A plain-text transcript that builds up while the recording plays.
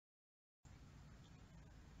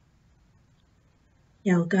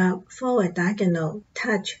右腳 forward diagonal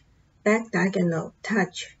touch back diagonal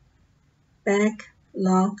touch back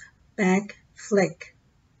lock back flick，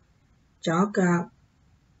 左腳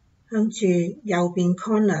向住右邊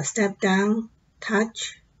corner step down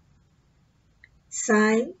touch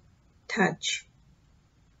side touch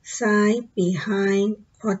side behind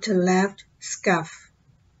quarter left scuff，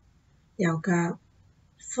 右腳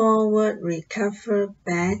forward recover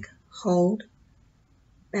back hold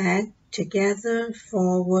back together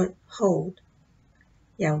forward hold，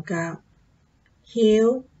 右腳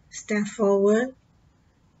heel step forward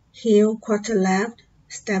heel quarter left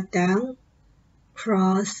step down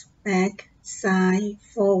cross back side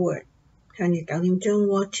forward， 向住9點鐘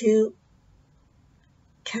walkthru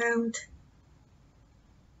count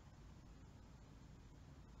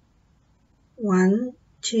 1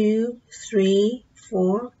 2 3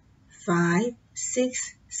 4 5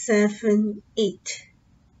 6 7 8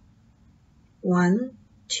 1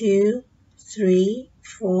 2 3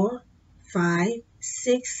 4 5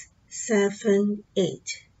 6 7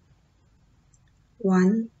 8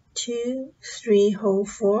 1 2 3 hold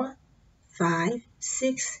 4 5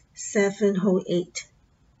 6 7 hold 8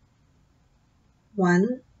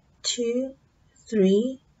 1 2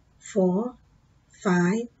 3 4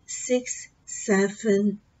 5 6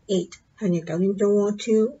 7 8， 向住9點鐘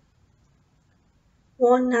walkthru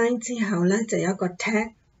wall 9之後呢，就有一個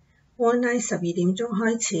tag wall 9 12點鐘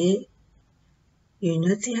開始，完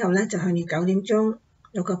咗之後呢，就向住9點鐘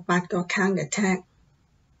有個8個 count 嘅 tag，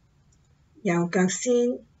 右腳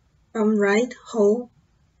先 bump right hold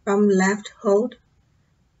bump left hold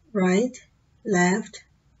right left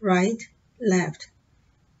right left，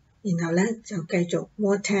 然後呢，就繼續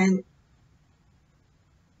wall 10